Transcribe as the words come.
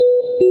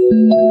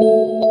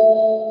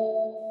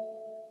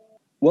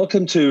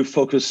Welcome to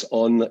Focus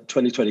on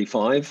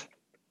 2025.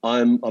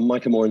 I'm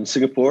Michael Moore in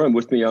Singapore, and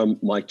with me are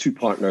my two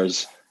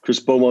partners, Chris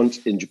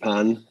Beaumont in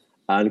Japan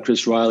and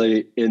Chris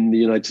Riley in the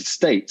United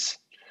States.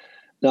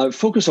 Now,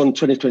 Focus on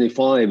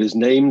 2025 is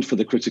named for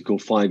the critical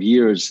 5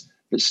 years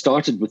that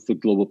started with the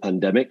global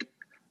pandemic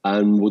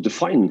and will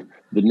define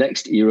the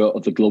next era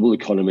of the global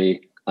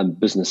economy and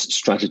business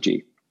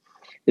strategy.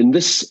 In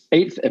this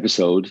 8th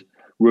episode,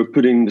 we're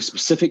putting the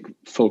specific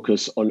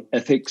focus on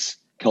ethics,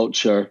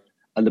 culture,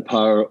 and the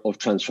power of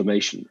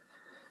transformation.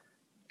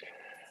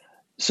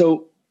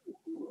 So,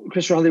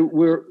 Chris Riley,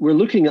 we're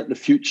looking at the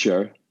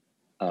future,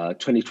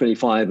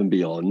 2025 and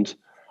beyond.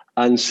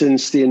 And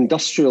since the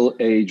industrial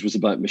age was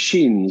about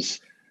machines,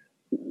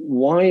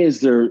 why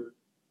is there,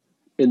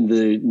 in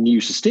the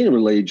new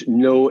sustainable age,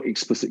 no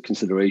explicit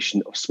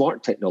consideration of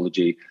smart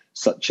technology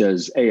such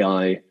as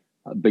AI,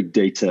 big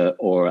data,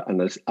 or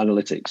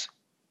analytics?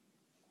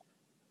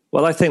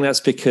 Well, I think that's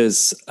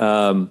because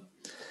AI,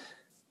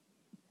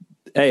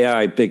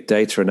 big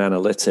data, and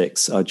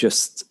analytics are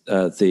just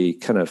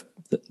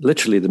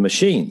literally the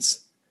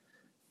machines.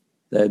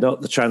 They're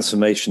not the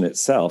transformation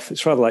itself.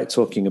 It's rather like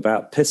talking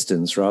about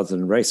pistons rather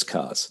than race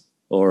cars.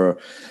 Or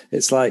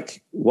it's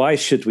like, why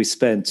should we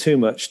spend too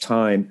much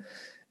time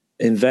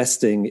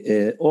investing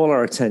all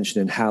our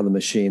attention in how the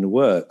machine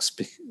works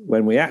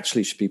when we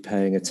actually should be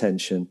paying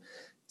attention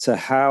to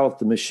how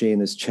the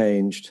machine has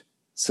changed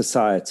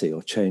society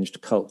or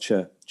changed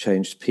culture,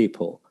 changed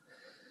people.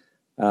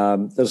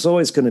 There's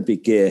always going to be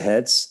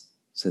gearheads,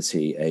 says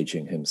he,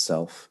 aging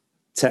himself,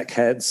 tech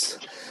heads.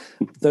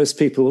 Those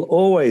people will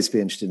always be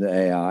interested in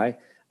AI,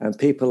 and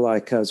people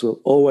like us will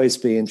always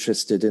be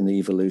interested in the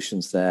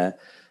evolutions there.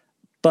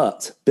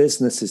 But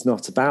business is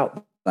not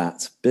about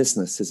that.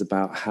 Business is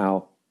about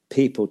how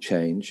people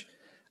change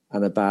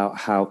and about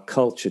how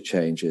culture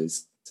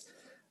changes.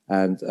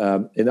 And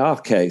in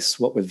our case,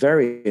 what we're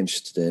very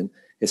interested in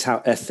is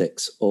how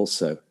ethics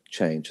also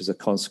change as a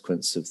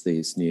consequence of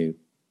these new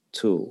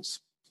tools.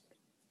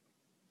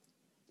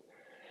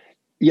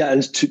 Yeah,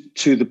 and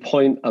to the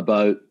point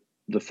about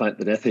the fact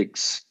that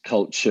ethics,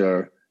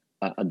 culture,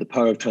 and the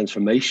power of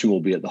transformation will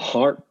be at the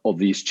heart of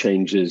these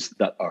changes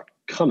that are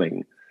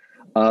coming.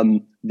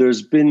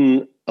 There's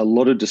been a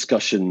lot of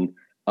discussion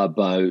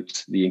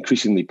about the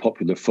increasingly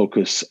popular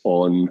focus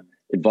on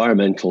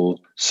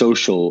environmental,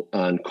 social,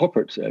 and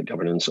corporate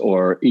governance,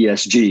 or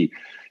ESG.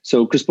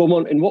 So, Chris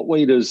Beaumont, in what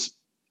way does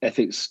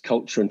ethics,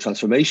 culture, and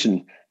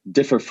transformation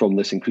differ from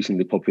this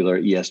increasingly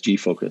popular ESG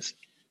focus?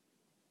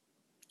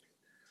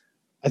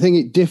 I think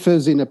it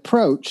differs in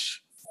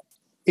approach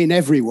in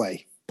every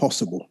way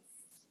possible.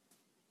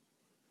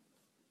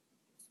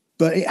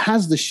 But it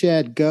has the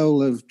shared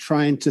goal of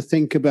trying to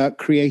think about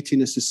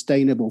creating a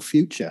sustainable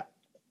future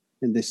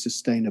in this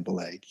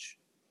sustainable age.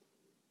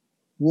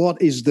 What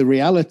is the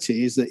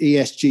reality is that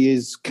ESG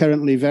is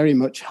currently very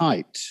much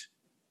hyped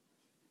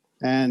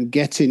and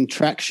getting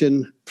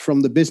traction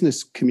from the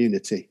business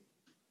community.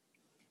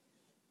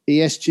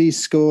 ESG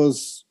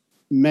scores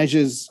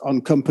measures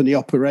on company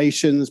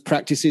operations,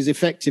 practices,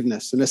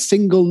 effectiveness, and a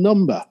single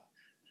number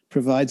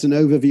provides an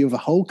overview of a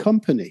whole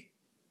company.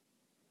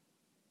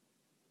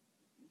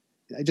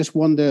 I just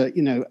wonder,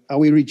 are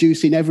we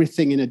reducing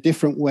everything in a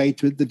different way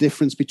to the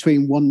difference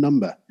between one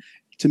number?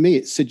 To me,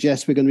 it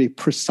suggests we're going to be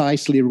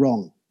precisely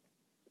wrong.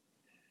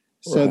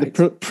 So right.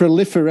 The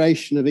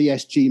proliferation of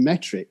ESG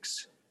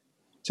metrics,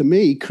 to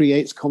me,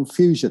 creates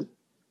confusion,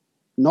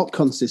 not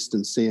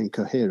consistency and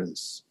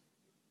coherence.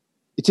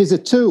 It is a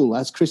tool,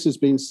 as Chris has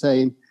been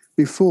saying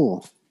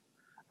before.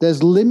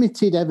 There's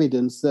limited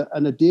evidence that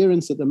an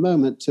adherence at the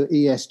moment to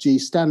ESG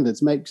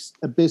standards makes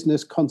a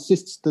business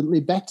consistently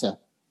better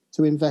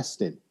to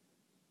invest in.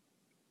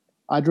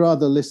 I'd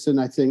rather listen,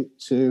 I think,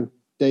 to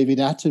David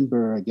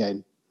Attenborough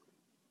again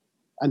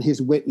and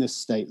his witness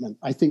statement.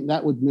 I think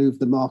that would move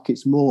the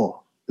markets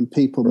more and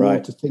people more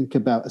to think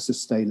about a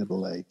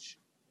sustainable age.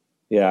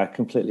 Yeah, I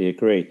completely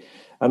agree.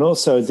 And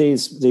also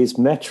these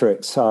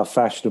metrics are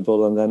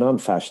fashionable and then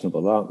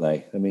unfashionable, aren't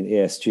they? I mean,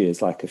 ESG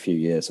is like a few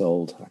years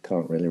old. I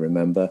can't really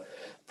remember.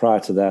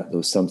 Prior to that, there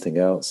was something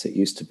else. It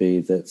used to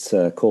be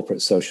that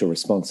corporate social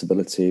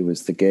responsibility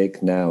was the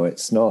gig. Now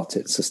it's not.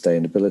 It's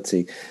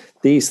sustainability.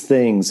 These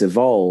things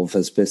evolve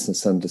as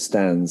business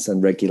understands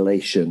and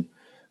regulation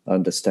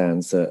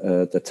understands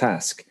the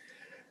task.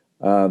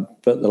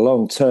 But the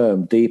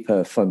long-term,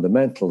 deeper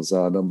fundamentals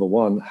are, number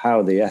one, how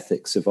are the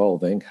ethics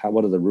evolving?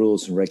 What are the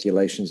rules and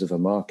regulations of a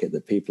market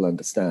that people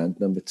understand?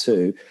 Number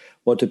two,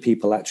 what do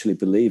people actually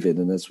believe in?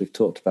 And as we've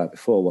talked about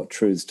before, what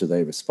truths do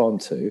they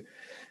respond to?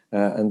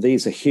 And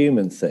these are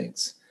human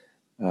things.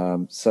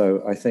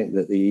 So I think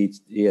that the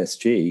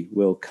ESG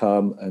will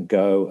come and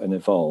go and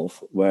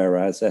evolve,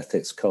 whereas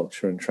ethics,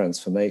 culture, and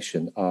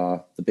transformation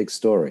are the big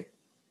story.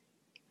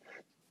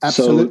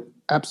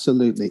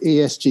 Absolutely.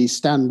 ESG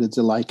standards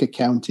are like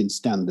accounting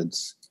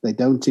standards. They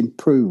don't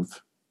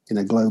improve in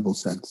a global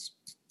sense.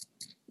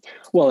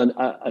 Well, and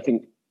I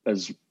think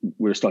as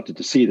we're starting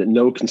to see that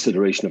no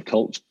consideration of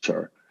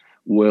culture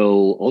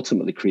will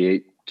ultimately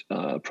create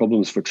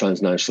problems for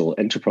transnational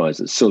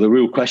enterprises. So the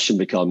real question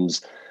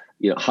becomes,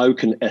 how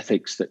can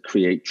ethics that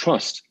create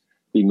trust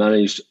be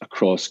managed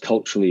across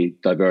culturally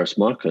diverse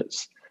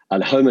markets?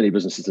 And how many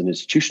businesses and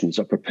institutions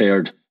are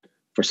prepared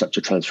for such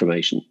a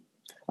transformation?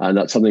 And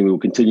that's something we will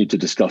continue to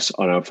discuss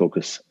on our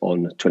focus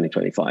on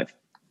 2025.